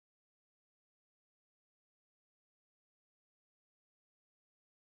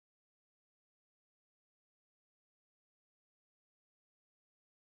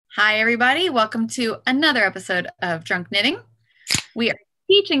Hi, everybody. Welcome to another episode of Drunk Knitting. We are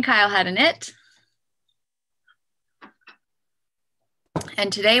teaching Kyle how to knit.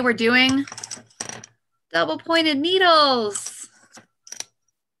 And today we're doing double-pointed needles.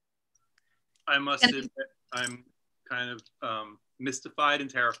 I must admit, I'm kind of mystified and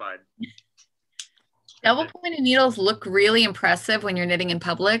terrified. Double-pointed needles look really impressive when you're knitting in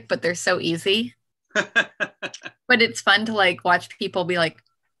public, but they're so easy. But it's fun to watch people be like,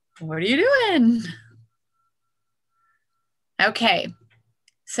 what are you doing? Okay,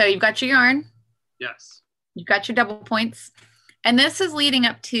 so you've got your yarn. Yes. You've got your double points. And this is leading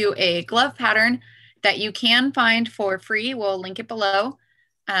up to a glove pattern that you can find for free. We'll link it below.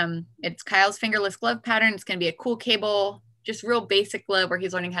 It's Kyle's fingerless glove pattern. It's going to be a cool cable, just real basic glove where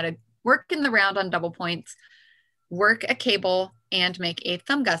he's learning how to work in the round on double points, work a cable, and make a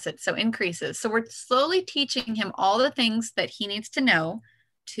thumb gusset, so increases. So we're slowly teaching him all the things that he needs to know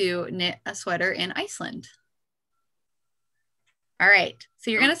to knit a sweater in Iceland. All right,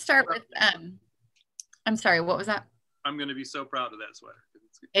 so you're going to start with, I'm sorry, what was that? I'm going to be so proud of that sweater.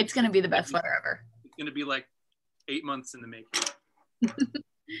 It's going to be the best sweater ever. It's going to be like 8 months in the making.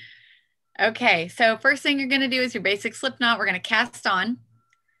 Okay, so first thing you're going to do is your basic slip knot. We're going to cast on.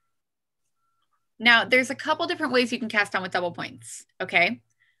 Now, there's a couple different ways you can cast on with double points, okay?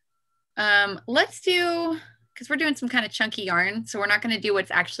 Let's do, because we're doing some kind of chunky yarn, so we're not going to do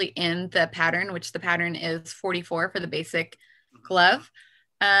what's actually in the pattern, which the pattern is 44 for the basic glove.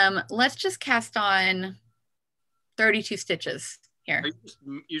 Let's just cast on 32 stitches here.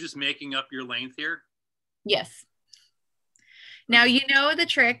 Are you just making up your length here? Yes. Now, you know the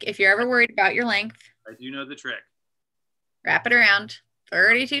trick. If you're ever worried about your length, I do know the trick. Wrap it around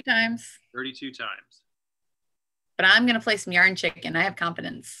 32 times. 32 times. But I'm going to play some yarn chicken. I have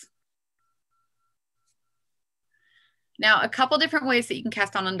confidence. Now, a couple different ways that you can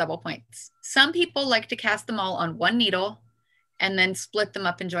cast on double points. Some people like to cast them all on one needle and then split them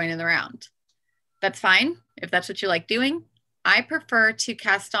up and join in the round. That's fine if that's what you like doing. I prefer to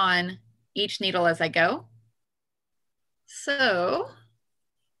cast on each needle as I go. So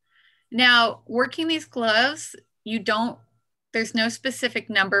now working these gloves, there's no specific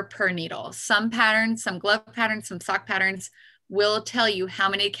number per needle. Some patterns, some glove patterns, some sock patterns will tell you how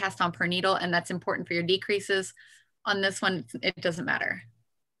many to cast on per needle, and that's important for your decreases. On this one, it doesn't matter.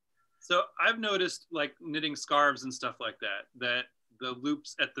 So I've noticed, like knitting scarves and stuff like that, that the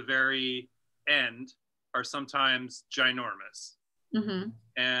loops at the very end are sometimes ginormous. Mm-hmm.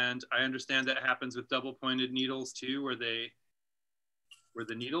 And I understand that happens with double pointed needles too, where the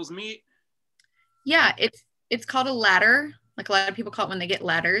needles meet. Yeah, it's called a ladder. Like a lot of people call it when they get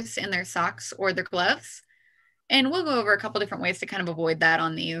ladders in their socks or their gloves. And we'll go over a couple different ways to kind of avoid that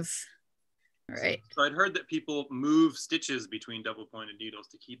on these. All right. So I'd heard that people move stitches between double pointed needles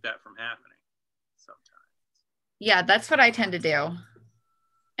to keep that from happening sometimes. Yeah, that's what I tend to do.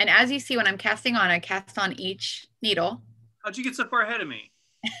 And as you see, when I'm casting on, I cast on each needle. How'd you get so far ahead of me?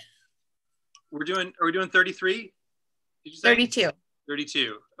 Are we doing 33? Did you say? 32.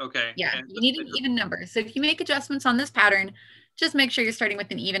 32, okay. Yeah, and you need an even number. So if you make adjustments on this pattern, just make sure you're starting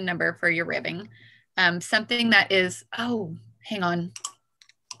with an even number for your ribbing. Something that is, oh, hang on,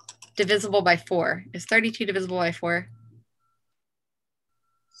 divisible by 4. Is 32 divisible by 4?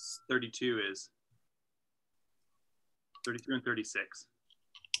 32 is 32 and 36.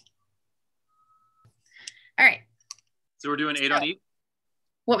 All right. So we're doing 8 on each?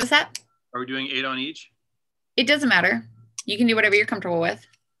 What was that? Are we doing 8 on each? It doesn't matter. You can do whatever you're comfortable with.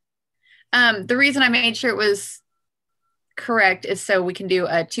 The reason I made sure it was correct is so we can do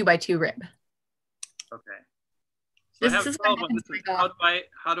a 2x2 rib. Okay. So This is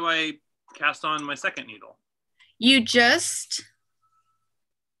how do I cast on my second needle? You just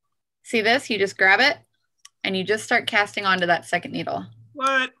see this, you just grab it and you just start casting onto that second needle.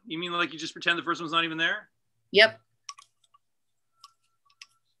 What? You mean like you just pretend the first one's not even there? Yep.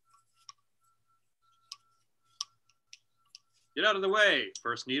 Get out of the way,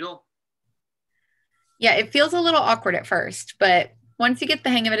 first needle. Yeah, it feels a little awkward at first, but once you get the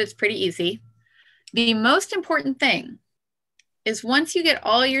hang of it, it's pretty easy. The most important thing is once you get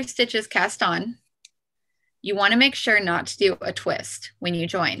all your stitches cast on, you want to make sure not to do a twist when you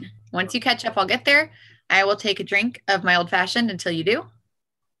join. Once you catch up, I'll get there. I will take a drink of my old fashioned until you do.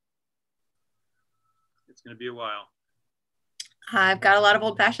 It's going to be a while. I've got a lot of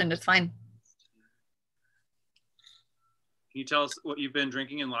old fashioned. It's fine. Can you tell us what you've been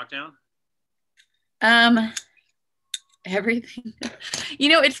drinking in lockdown? Everything. You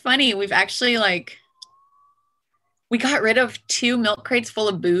know, it's funny. We've actually we got rid of 2 milk crates full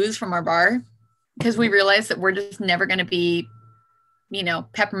of booze from our bar because we realized that we're just never going to be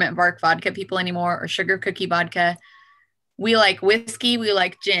peppermint bark vodka people anymore or sugar cookie vodka. We like whiskey, we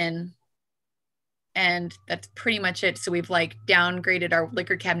like gin, and that's pretty much it. So we've like downgraded our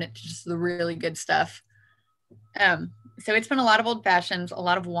liquor cabinet to just the really good stuff. So it's been a lot of old fashions, a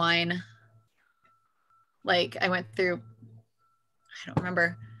lot of wine. Like I went through, I don't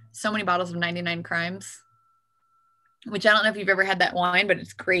remember, so many bottles of 99 Crimes, which I don't know if you've ever had that wine, but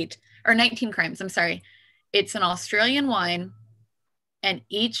it's great. Or 19 Crimes, I'm sorry. It's an Australian wine, and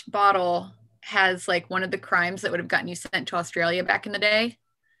each bottle has like one of the crimes that would have gotten you sent to Australia back in the day,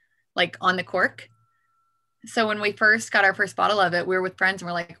 like on the cork. So when we first got our first bottle of it, we were with friends and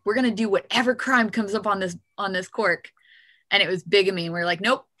we're like, we're gonna do whatever crime comes up on this cork. And it was bigamy. And we are like,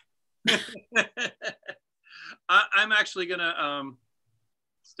 nope. I'm actually gonna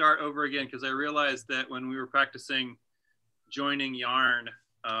start over again because I realized that when we were practicing joining yarn,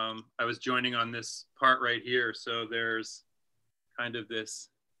 I was joining on this part right here. So there's kind of this.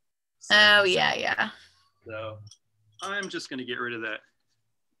 Oh, yeah. So I'm just gonna get rid of that.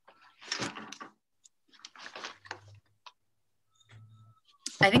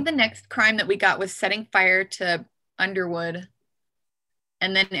 I think the next crime that we got was setting fire to underwood,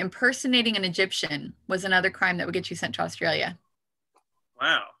 and then impersonating an Egyptian was another crime that would get you sent to Australia.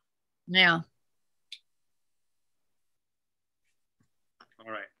 Wow. Yeah.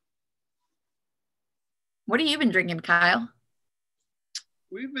 All right. What have you been drinking, Kyle?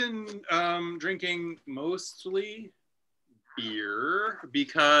 We've been drinking mostly beer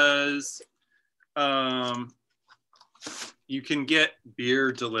because you can get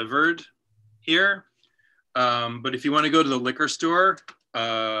beer delivered here. But if you want to go to the liquor store,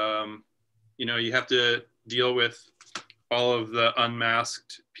 you have to deal with all of the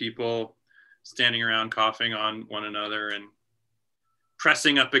unmasked people standing around coughing on one another and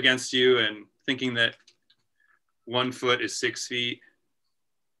pressing up against you and thinking that 1 foot is 6 feet.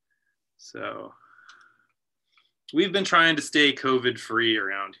 So we've been trying to stay COVID free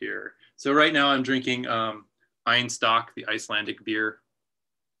around here. So right now I'm drinking Einstock, the Icelandic beer.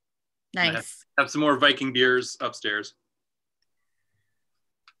 Nice. Have some more Viking beers upstairs.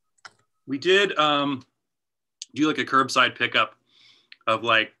 We did do like a curbside pickup of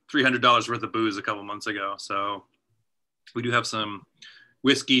like $300 worth of booze a couple months ago. So we do have some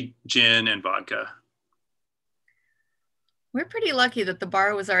whiskey, gin, and vodka. We're pretty lucky that the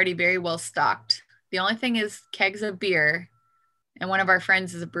bar was already very well stocked. The only thing is kegs of beer, and one of our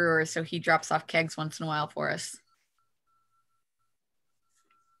friends is a brewer, so he drops off kegs once in a while for us.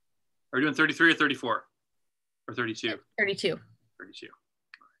 Are we doing 33 or 34? Or 32? 32. 32.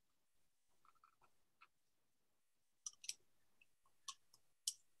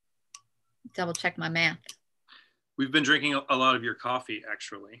 Double check my math. We've been drinking a lot of your coffee,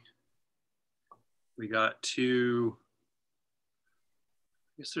 actually. We got two,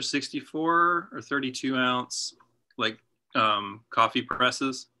 I guess they're 64 or 32 ounce, like coffee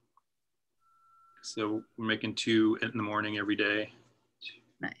presses. So we're making 2 in the morning every day.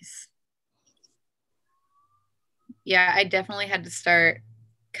 Nice. Yeah, I definitely had to start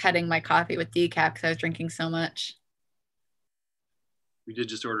cutting my coffee with decaf because I was drinking so much. We did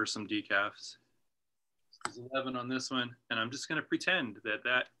just order some decafs. There's 11 on this one, and I'm just going to pretend that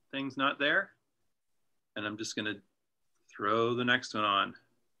that thing's not there, and I'm just going to throw the next one on.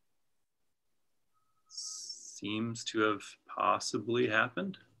 Seems to have possibly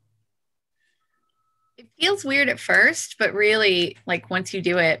happened. It feels weird at first, but really, like once you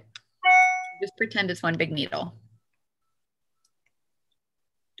do it, just pretend it's one big needle.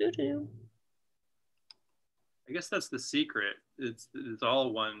 Doo-doo. I guess that's the secret. It's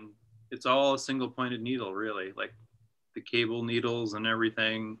all one. It's all a single pointed needle, really. Like the cable needles and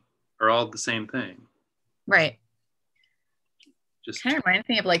everything are all the same thing. Right. Just kind of reminds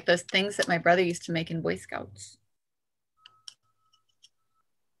me of like those things that my brother used to make in Boy Scouts.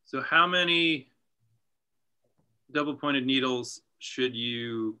 So how many double pointed needles should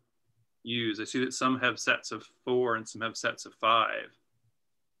you use? I see that some have sets of 4 and some have sets of 5.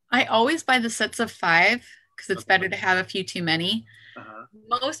 I always buy the sets of 5 because it's better to have a few too many.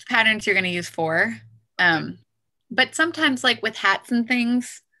 Most patterns you're going to use 4. But sometimes like with hats and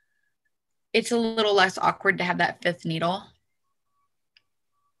things, it's a little less awkward to have that 5th needle.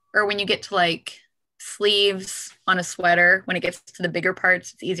 Or when you get to like sleeves on a sweater, when it gets to the bigger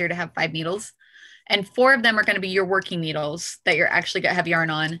parts, it's easier to have 5 needles. And 4 of them are going to be your working needles that you're actually going to have yarn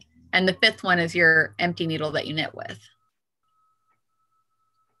on. And the 5th one is your empty needle that you knit with.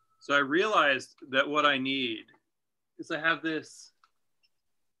 So I realized that what I need is I have this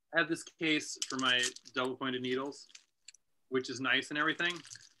case for my double pointed needles, which is nice and everything.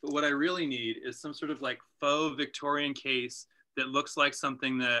 But what I really need is some sort of like faux Victorian case that looks like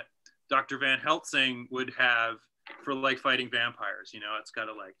something that Dr. Van Helsing would have for like fighting vampires. You know, it's got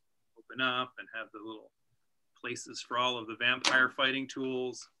to like open up and have the little places for all of the vampire fighting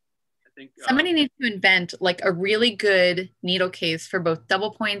tools. I think somebody needs to invent like a really good needle case for both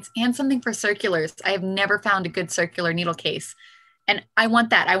double points and something for circulars. I have never found a good circular needle case. And I want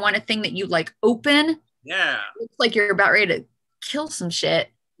that. I want a thing that you like open. Yeah. Looks like you're about ready to kill some shit,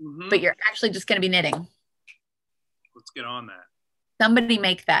 but you're actually just going to be knitting. Let's get on that. Somebody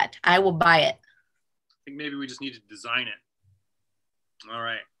make that. I will buy it. I think maybe we just need to design it. All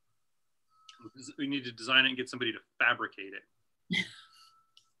right. We need to design it and get somebody to fabricate it.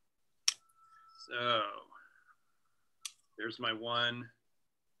 So there's my one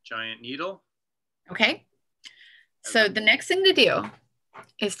giant needle. Okay. So the next thing to do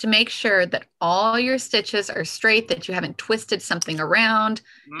is to make sure that all your stitches are straight, that you haven't twisted something around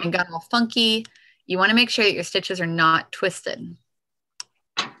and got all funky. You want to make sure that your stitches are not twisted.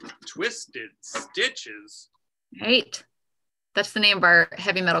 Twisted stitches? Right. That's the name of our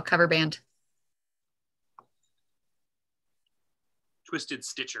heavy metal cover band. Twisted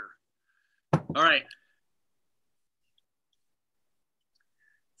Stitcher. All right.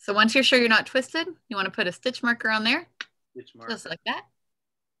 So once you're sure you're not twisted, you want to put a stitch marker on there. Stitch marker. Just like that.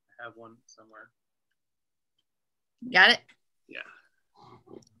 I have one somewhere. Got it? Yeah.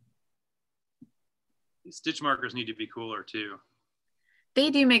 These stitch markers need to be cooler too. They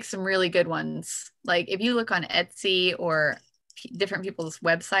do make some really good ones. Like if you look on Etsy or different people's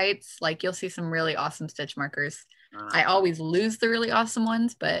websites, like you'll see some really awesome stitch markers. I always lose the really awesome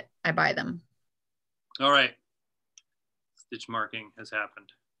ones, but I buy them. All right. Stitch marking has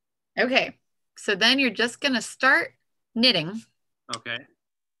happened. Okay. So then you're just going to start knitting. Okay.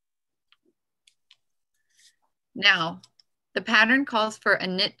 Now, the pattern calls for a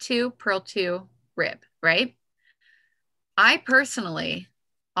knit 2, purl 2 rib, right? I personally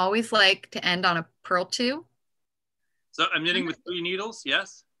always like to end on a purl 2. So I'm knitting with 3 needles,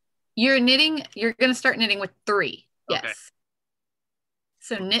 yes? You're going to start knitting with 3, yes. Okay.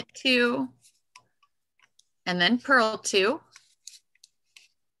 So knit 2, and then purl 2.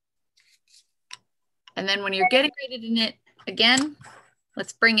 And then when you're getting ready to knit again,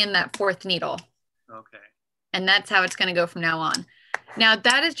 let's bring in that 4th needle. Okay. And that's how it's going to go from now on. Now,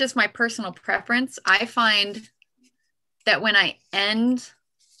 that is just my personal preference. I find that when I end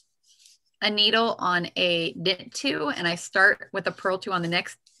a needle on a knit 2 and I start with a purl 2 on the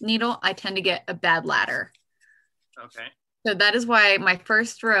next needle, I tend to get a bad ladder. Okay. So that is why my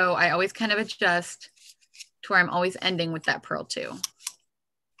first row, I always kind of adjust to where I'm always ending with that purl 2.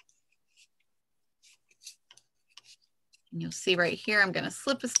 And you'll see right here, I'm going to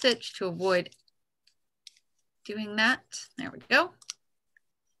slip a stitch to avoid doing that. There we go.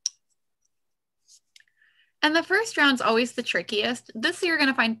 And the first round's always the trickiest. This you're going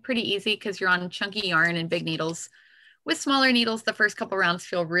to find pretty easy because you're on chunky yarn and big needles. With smaller needles, the first couple rounds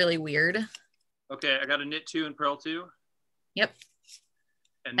feel really weird. Okay, I got a knit 2 and purl 2. Yep.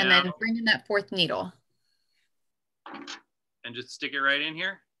 And then bring in that 4th needle. And just stick it right in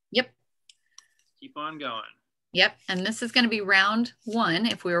here? Yep. Keep on going. Yep, and this is going to be round 1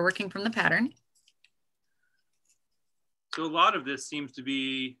 if we were working from the pattern. So a lot of this seems to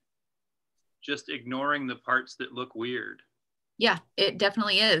be just ignoring the parts that look weird. Yeah, it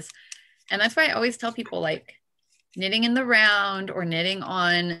definitely is. And that's why I always tell people, like, knitting in the round or knitting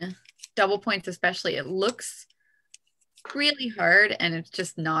on double points especially, it looks really hard and it's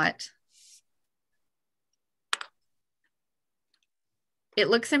just not. It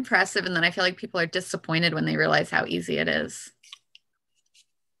looks impressive, and then I feel like people are disappointed when they realize how easy it is.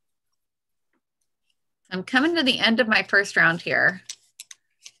 I'm coming to the end of my first round here.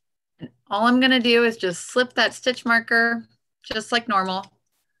 And all I'm going to do is just slip that stitch marker just like normal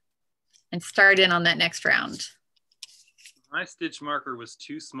and start in on that next round. My stitch marker was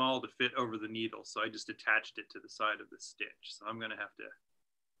too small to fit over the needle, so I just attached it to the side of the stitch. So I'm going to have to.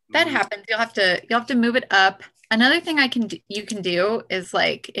 That happens. You'll have to move it up. Another thing you can do is,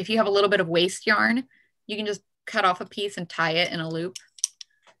 like, if you have a little bit of waste yarn, you can just cut off a piece and tie it in a loop.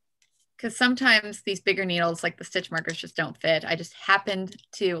 Because sometimes these bigger needles, like the stitch markers, just don't fit. I just happened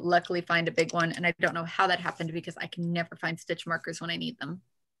to luckily find a big one, and I don't know how that happened because I can never find stitch markers when I need them.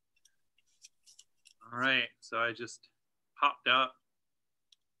 All right, so I just popped out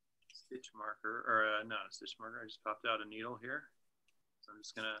stitch marker, or not a stitch marker. I just popped out a needle here. So I'm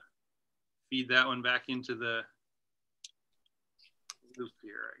just gonna feed that one back into the loop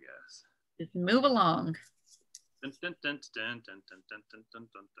here, I guess. Just move along. Dun, dun, dun, dun, dun, dun, dun, dun, dun,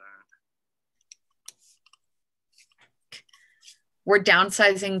 dun. we're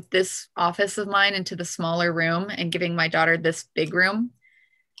downsizing this office of mine into the smaller room and giving my daughter this big room.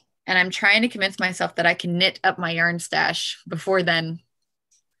 And I'm trying to convince myself that I can knit up my yarn stash before then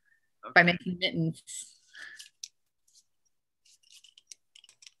by making mittens.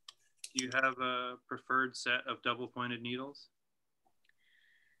 Do you have a preferred set of double pointed needles?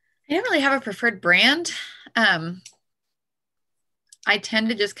 I don't really have a preferred brand. I tend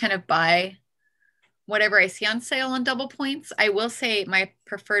to just kind of buy whatever I see on sale on double points. I will say my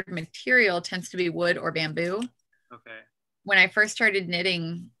preferred material tends to be wood or bamboo. Okay. When I first started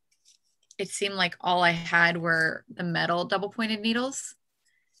knitting, it seemed like all I had were the metal double pointed needles.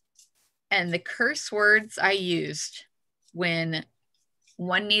 And the curse words I used when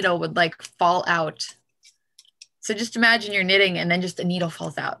one needle would like fall out. So just imagine you're knitting and then just a needle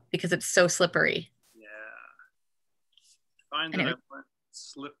falls out because it's so slippery. Yeah. I find that I want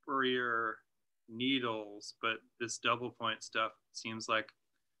slipperier needles, but this double point stuff seems like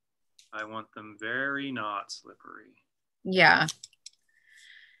I want them very not slippery. Yeah.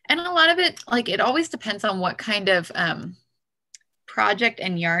 And a lot of it, like it always depends on what kind of project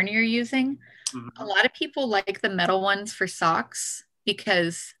and yarn you're using. A lot of people like the metal ones for socks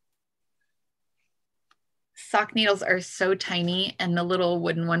because sock needles are so tiny and the little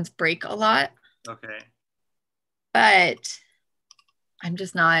wooden ones break a lot. Okay. But I'm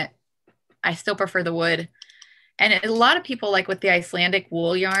just not, I still prefer the wood. And a lot of people, like with the Icelandic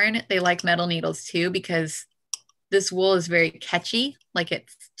wool yarn, they like metal needles too because this wool is very catchy, like it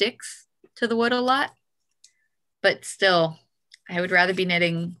sticks to the wood a lot. But still, I would rather be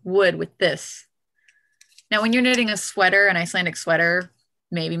knitting wood with this. Now, when you're knitting a sweater, an Icelandic sweater,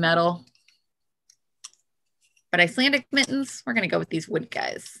 maybe metal. But Icelandic mittens, we're going to go with these wood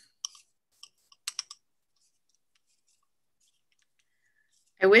guys.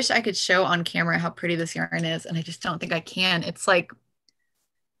 I wish I could show on camera how pretty this yarn is, and I just don't think I can. It's like,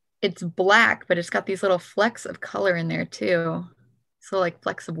 it's black, but it's got these little flecks of color in there too. So like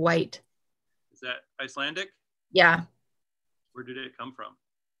flecks of white. Is that Icelandic? Yeah. Where did it come from?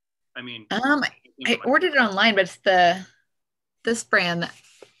 I mean, I ordered it online, but it's this brand,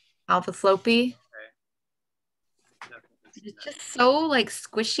 Alpha Slopey. Okay. It's just so like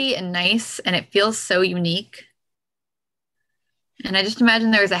squishy and nice, and it feels so unique. And I just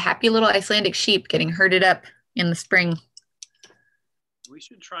imagine there's a happy little Icelandic sheep getting herded up in the spring. We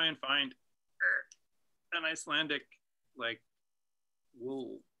should try and find an Icelandic like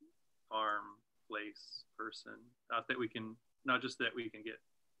wool farm place person. Not just that we can get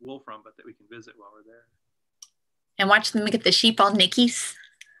wool from, but that we can visit while we're there. And watch them get the sheep all nickies.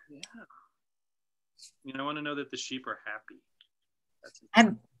 Yeah. I want to know that the sheep are happy.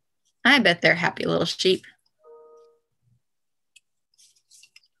 I bet they're happy little sheep.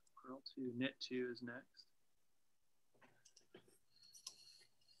 Purl 2, knit 2 is next.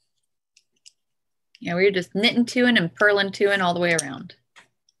 Yeah, we were just knitting 2 and purling 2 all the way around.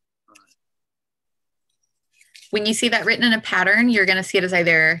 When you see that written in a pattern, you're going to see it as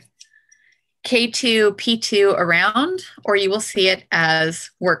either K2, P2 around, or you will see it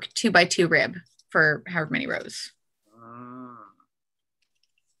as work 2x2 rib for however many rows.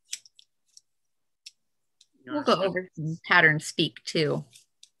 We'll go over some pattern speak too.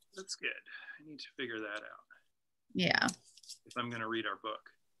 That's good. I need to figure that out. Yeah. If I'm going to read our book.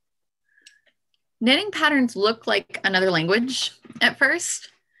 Knitting patterns look like another language at first.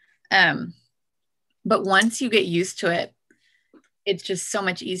 But once you get used to it, it's just so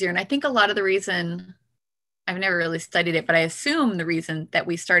much easier. And I think a lot of the reason, I've never really studied it, but I assume the reason that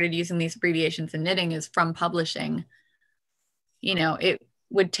we started using these abbreviations in knitting is from publishing. It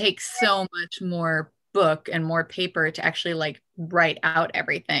would take so much more book and more paper to actually like write out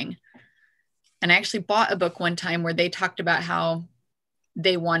everything. And I actually bought a book one time where they talked about how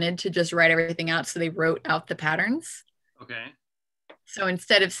they wanted to just write everything out. So they wrote out the patterns. Okay. So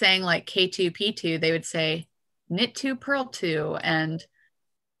instead of saying like K2, P2, they would say knit 2, purl 2. And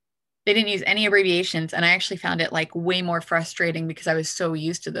they didn't use any abbreviations. And I actually found it like way more frustrating because I was so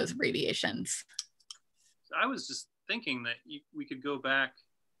used to those abbreviations. So I was just thinking that we could go back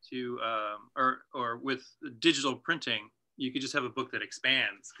to, or with digital printing, you could just have a book that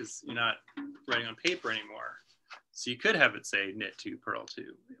expands because you're not writing on paper anymore. So you could have it say knit 2, purl 2,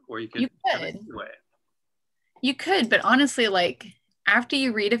 or you could have it either way. You could, but honestly, like after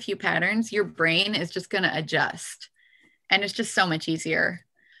you read a few patterns, your brain is just going to adjust, and it's just so much easier.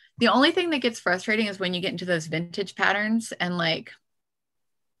 The only thing that gets frustrating is when you get into those vintage patterns and like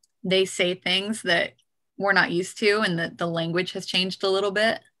they say things that we're not used to, and the language has changed a little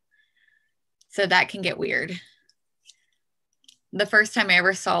bit. So that can get weird. The first time I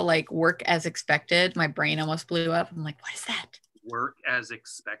ever saw like work as expected, my brain almost blew up. I'm like, what is that? Work as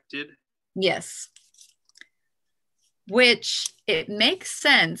expected. Yes. Which it makes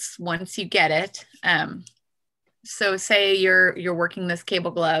sense once you get it. So say you're working this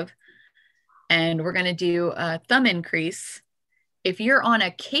cable glove and we're going to do a thumb increase. If you're on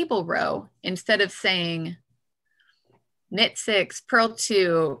a cable row, instead of saying knit 6, purl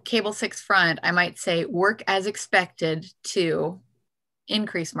 2, cable 6 front, I might say work as expected to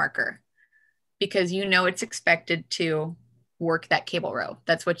increase marker, because you know it's expected to work that cable row.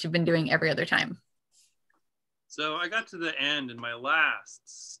 That's what you've been doing every other time. So I got to the end and my last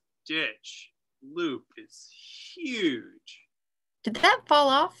stitch loop is huge. Did that fall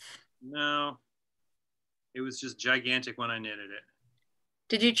off? No, it was just gigantic when I knitted it.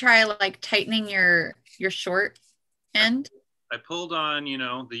 Did you try like tightening your short end? I pulled on,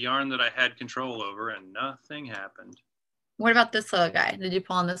 the yarn that I had control over and nothing happened. What about this little guy? Did you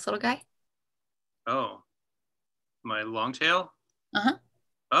pull on this little guy? Oh, my long tail? Uh-huh.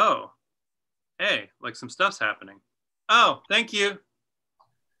 Oh, hey, like some stuff's happening. Oh, thank you.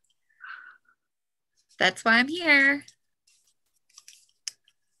 That's why I'm here.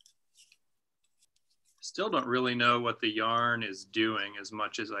 Still don't really know what the yarn is doing as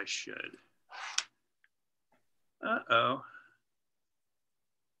much as I should. Uh-oh.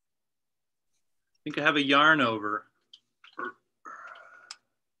 I think I have a yarn over.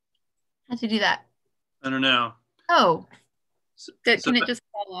 How'd you do that? I don't know. Oh, can it just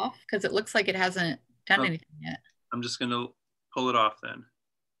fall off? Because it looks like it hasn't done anything yet. I'm just going to pull it off then.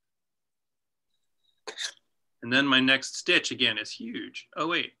 And then my next stitch again is huge. Oh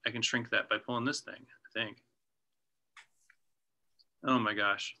wait, I can shrink that by pulling this thing, I think. Oh my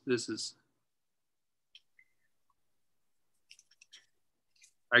gosh, this is,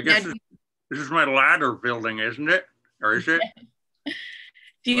 I guess this is my ladder building, isn't it? Or is it?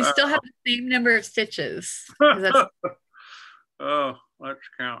 Do you still have the same number of stitches? Oh, let's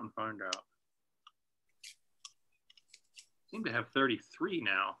count and find out. I seem to have 33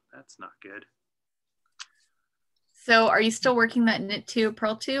 now. That's not good. So are you still working that knit 2,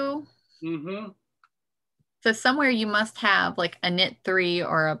 purl 2? Mm-hmm. So somewhere you must have like a knit 3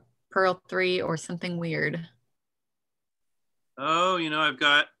 or a purl 3 or something weird. Oh, I've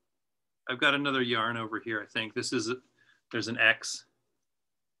got another yarn over here, I think. There's an X.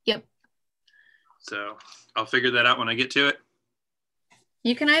 Yep. So I'll figure that out when I get to it.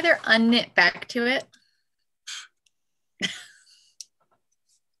 You can either unknit back to it.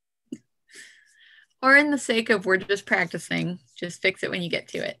 Or in the sake of we're just practicing, just fix it when you get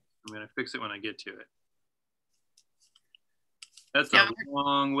to it. I'm going to fix it when I get to it. That's a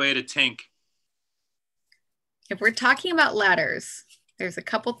long way to tink. If we're talking about ladders, there's a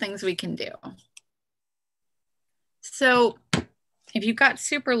couple things we can do. So if you've got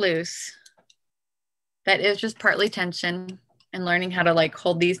super loose, that is just partly tension and learning how to like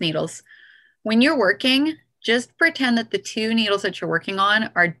hold these needles. When you're working, just pretend that the 2 needles that you're working on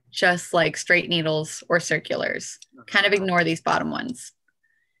are just like straight needles or circulars. Kind of ignore these bottom ones.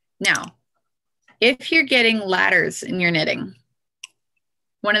 Now, if you're getting ladders in your knitting,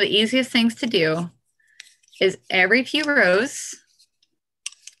 one of the easiest things to do is every few rows,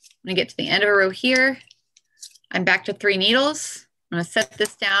 I'm gonna get to the end of a row here, I'm back to 3 needles. I'm gonna set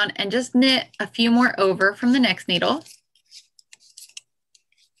this down and just knit a few more over from the next needle.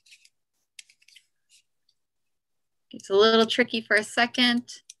 It's a little tricky for a second.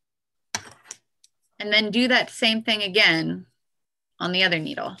 And then do that same thing again on the other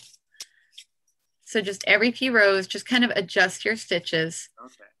needle. So just every few rows, just kind of adjust your stitches.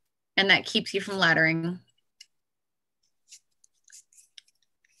 Okay. And that keeps you from laddering.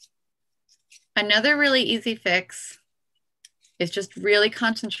 Another really easy fix is just really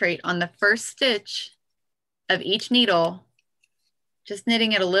concentrate on the first stitch of each needle, just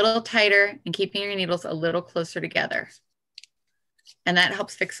knitting it a little tighter and keeping your needles a little closer together. And that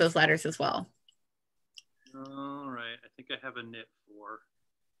helps fix those ladders as well. All right, I think I have a knit 4.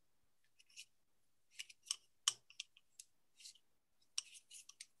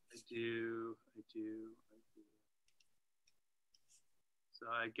 I do. So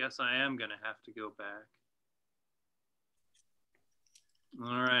I guess I am gonna have to go back.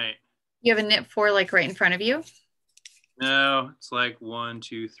 All right. You have a knit 4 like right in front of you? No, it's like 1,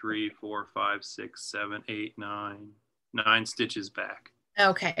 2, 3, 4, 5, 6, 7, 8, 9. 9 stitches back.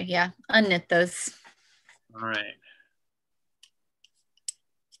 Okay, yeah, unknit those. All right.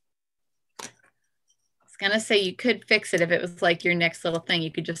 I was gonna say you could fix it if it was like your next little thing.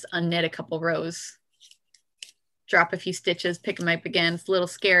 You could just unknit a couple rows, drop a few stitches, pick them up again. It's a little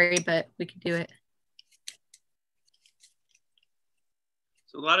scary, but we could do it.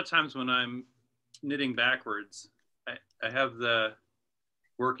 So a lot of times when I'm knitting backwards, I have the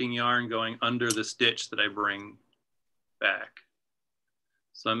working yarn going under the stitch that I bring back.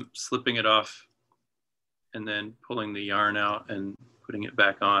 So I'm slipping it off and then pulling the yarn out and putting it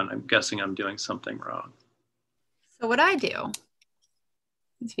back on. I'm guessing I'm doing something wrong. So what I do,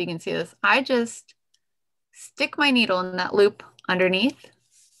 if you can see this, I just stick my needle in that loop underneath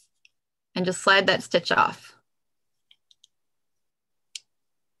and just slide that stitch off.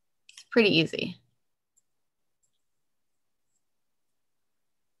 It's pretty easy.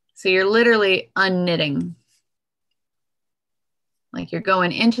 So you're literally unknitting. Like you're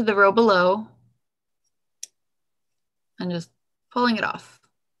going into the row below and just pulling it off.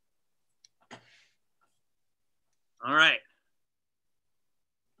 All right.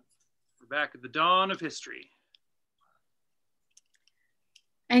 We're back at the dawn of history.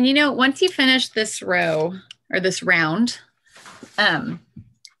 And you know, once you finish this row or this round,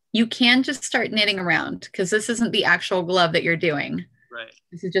 you can just start knitting around because this isn't the actual glove that you're doing. Right.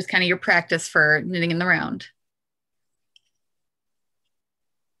 This is just kind of your practice for knitting in the round.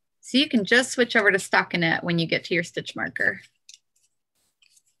 So you can just switch over to stockinette when you get to your stitch marker.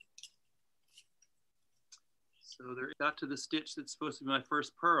 So there got to the stitch that's supposed to be my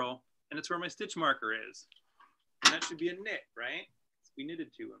first purl, and it's where my stitch marker is. And that should be a knit, right? We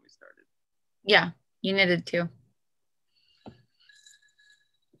knitted 2 when we started. Yeah, you knitted 2.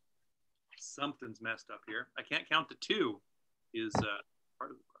 Something's messed up here. I can't count to 2 is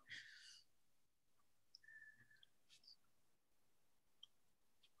part of the problem.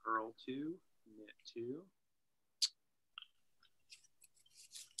 Purl 2, knit 2.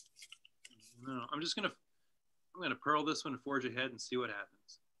 No, I'm gonna purl this one and forge ahead and see what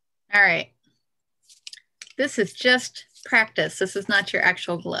happens. All right. This is just practice. This is not your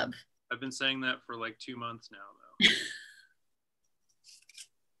actual glove. I've been saying that for like 2 months now, though.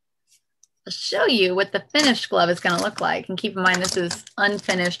 I'll show you what the finished glove is going to look like. And keep in mind, this is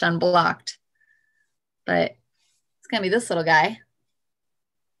unfinished, unblocked. But it's going to be this little guy.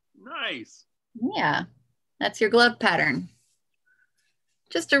 Nice. Yeah, that's your glove pattern.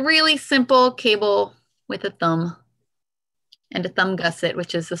 Just a really simple cable with a thumb and a thumb gusset,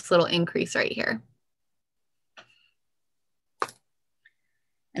 which is this little increase right here.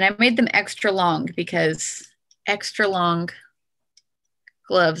 And I made them extra long because extra long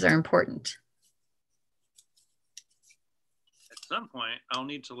gloves are important. At some point, I'll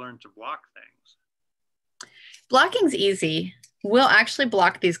need to learn to block things. Blocking's easy. We'll actually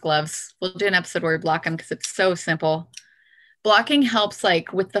block these gloves. We'll do an episode where we block them because it's so simple. Blocking helps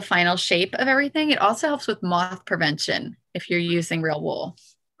like with the final shape of everything. It also helps with moth prevention if you're using real wool.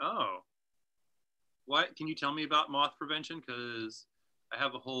 Oh. What? Can you tell me about moth prevention? Because I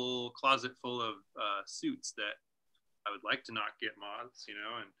have a whole closet full of suits that I would like to not get moths, you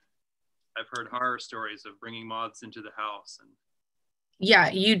know, and I've heard horror stories of bringing moths into the house. And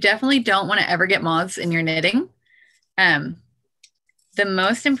yeah, you definitely don't want to ever get moths in your knitting. The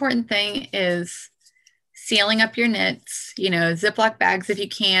most important thing is sealing up your knits, you know, Ziploc bags if you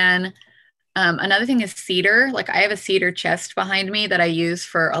can. Another thing is cedar. Like I have a cedar chest behind me that I use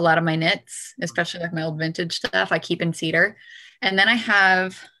for a lot of my knits, especially like my old vintage stuff I keep in cedar. And then I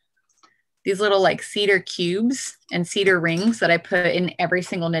have these little like cedar cubes and cedar rings that I put in every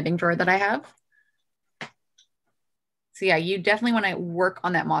single knitting drawer that I have. So yeah, you definitely want to work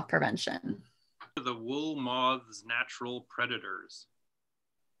on that moth prevention. The wool moth's natural predators.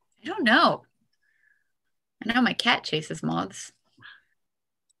 I don't know. I know my cat chases moths.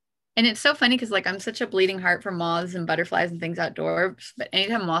 And it's so funny because like I'm such a bleeding heart for moths and butterflies and things outdoors. But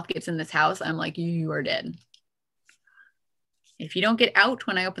anytime a moth gets in this house, I'm like, you are dead. If you don't get out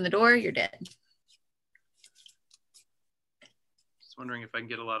when I open the door, you're dead. Just wondering if I can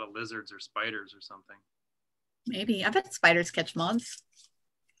get a lot of lizards or spiders or something. Maybe. I bet spiders catch moths.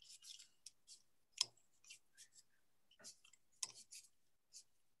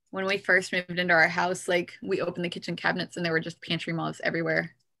 When we first moved into our house, like we opened the kitchen cabinets and there were just pantry moths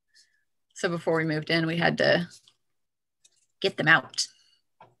everywhere. So before we moved in, we had to get them out.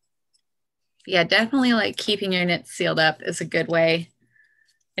 Yeah, definitely like keeping your knits sealed up is a good way.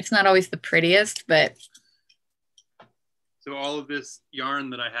 It's not always the prettiest, but. So all of this yarn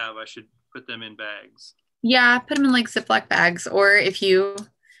that I have, I should put them in bags. Yeah, put them in like Ziploc bags, or if you,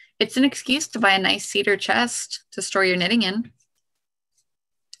 it's an excuse to buy a nice cedar chest to store your knitting in.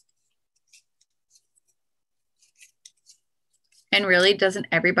 And really, doesn't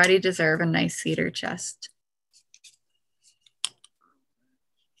everybody deserve a nice cedar chest?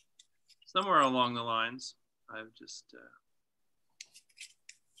 Somewhere along the lines, I've just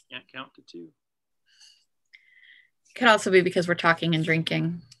can't count to 2. Could also be because we're talking and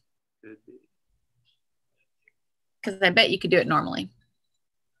drinking. Could be. because I bet you could do it normally.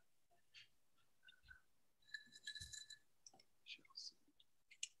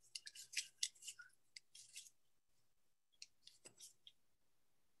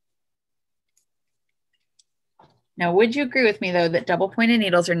 Now, would you agree with me, though, that double pointed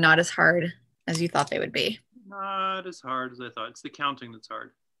needles are not as hard as you thought they would be? Not as hard as I thought. It's the counting that's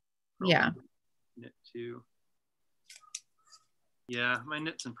hard. Probably. Yeah. Knit 2. Yeah, my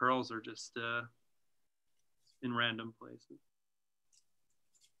knits and purls are just in random places.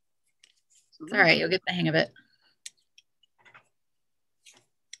 So It's all right. You'll get the hang of it.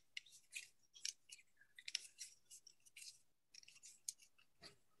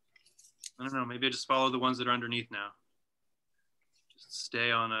 I don't know. Maybe I just follow the ones that are underneath now. Just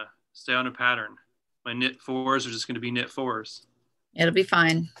stay on a pattern. My knit 4s are just going to be knit 4s. It'll be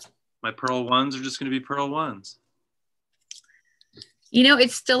fine. My purl 1s are just going to be purl 1s. You know,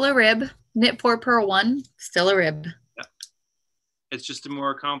 it's still a rib. Knit 4, purl 1, still a rib. Yeah. It's just a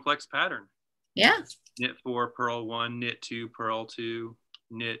more complex pattern. Yeah. Knit 4, purl 1, knit 2, purl 2,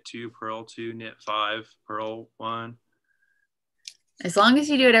 knit 2, purl 2, knit 5, purl 1. As long as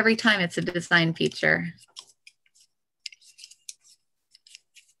you do it every time, it's a design feature.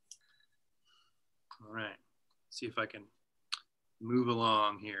 All right. See if I can move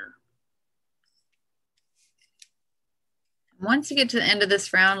along here. Once you get to the end of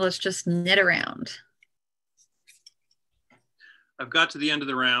this round, let's just knit around. I've got to the end of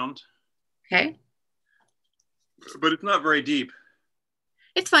the round. Okay. But it's not very deep.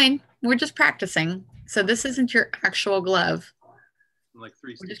 It's fine. We're just practicing. So this isn't your actual glove. Like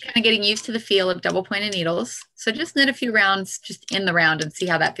 3 We're just kind of getting used to the feel of double pointed needles. So just knit a few rounds just in the round and see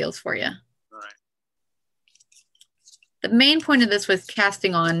how that feels for you. All right. The main point of this was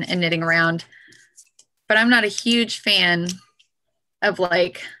casting on and knitting around, but I'm not a huge fan of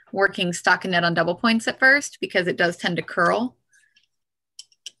like working stockinette on double points at first because it does tend to curl.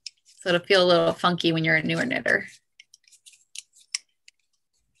 So it'll feel a little funky when you're a newer knitter.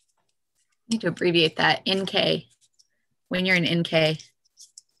 I need to abbreviate that, NK, when you're in NK.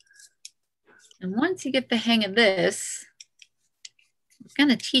 And once you get the hang of this, it's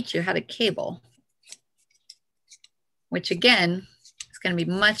gonna teach you how to cable, which again, is gonna be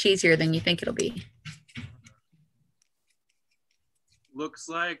much easier than you think it'll be. Looks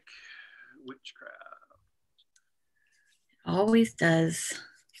like witchcraft. Always does.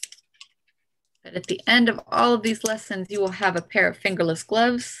 But at the end of all of these lessons, you will have a pair of fingerless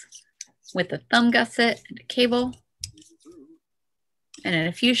gloves with a thumb gusset and a cable. And in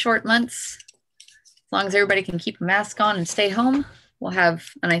a few short months, as long as everybody can keep a mask on and stay home, we'll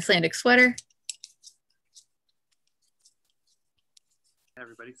have an Icelandic sweater.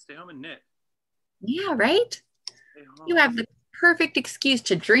 Everybody stay home and knit. Yeah, right? You have the perfect excuse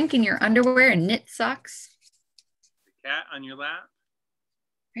to drink in your underwear and knit socks. The cat on your lap.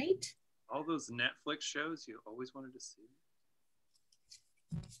 Right? All those Netflix shows you always wanted to see.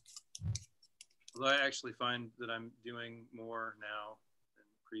 Although I actually find that I'm doing more now than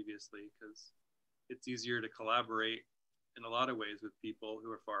previously because it's easier to collaborate in a lot of ways with people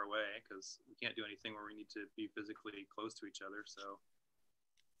who are far away because we can't do anything where we need to be physically close to each other. So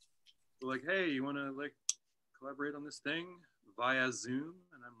we're like, hey, you want to like collaborate on this thing via Zoom?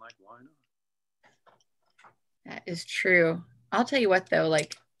 And I'm like, why not? That is true. I'll tell you what though,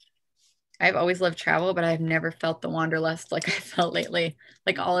 like I've always loved travel, but I've never felt the wanderlust like I felt lately.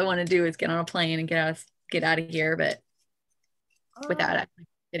 Like all I want to do is get on a plane and get out of here, but without actually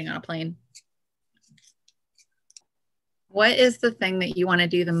getting on a plane. What is the thing that you want to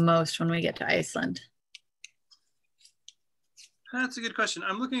do the most when we get to Iceland? That's a good question.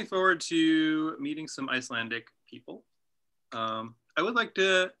 I'm looking forward to meeting some Icelandic people. I would like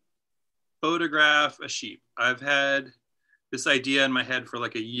to photograph a sheep. I've had this idea in my head for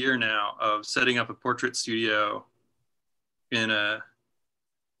like a year now of setting up a portrait studio in a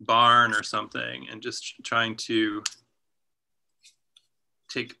barn or something and just trying to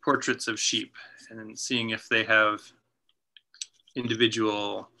take portraits of sheep and seeing if they have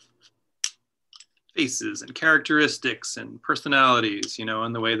individual faces and characteristics and personalities, you know,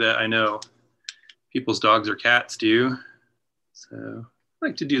 in the way that I know people's dogs or cats do. So I'd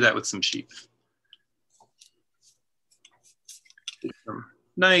like to do that with some sheep. Some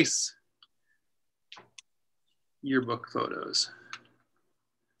nice yearbook photos.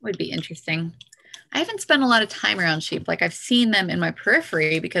 Would be interesting. I haven't spent a lot of time around sheep. Like I've seen them in my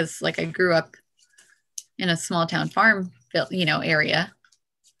periphery because like I grew up in a small town farm, you know, area.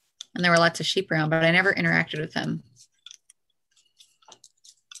 And there were lots of sheep around, but I never interacted with them.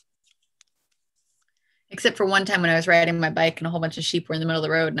 Except for one time when I was riding my bike and a whole bunch of sheep were in the middle of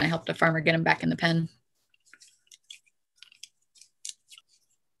the road and I helped a farmer get them back in the pen.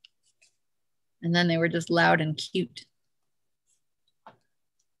 And then they were just loud and cute.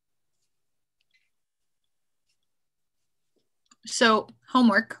 So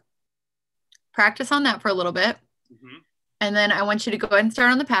homework, practice on that for a little bit. Mm-hmm. And then I want you to go ahead and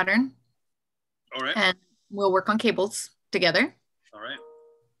start on the pattern. All right. And we'll work on cables together. All right.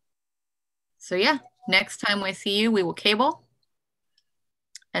 So yeah, next time we see you, we will cable.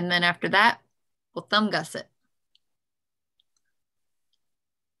 And then after that, we'll thumb gusset.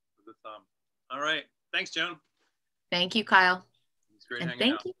 With the thumb. All right. Thanks, Joan. Thank you, Kyle. It's great and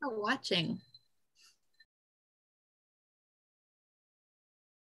hanging out. thank you for watching.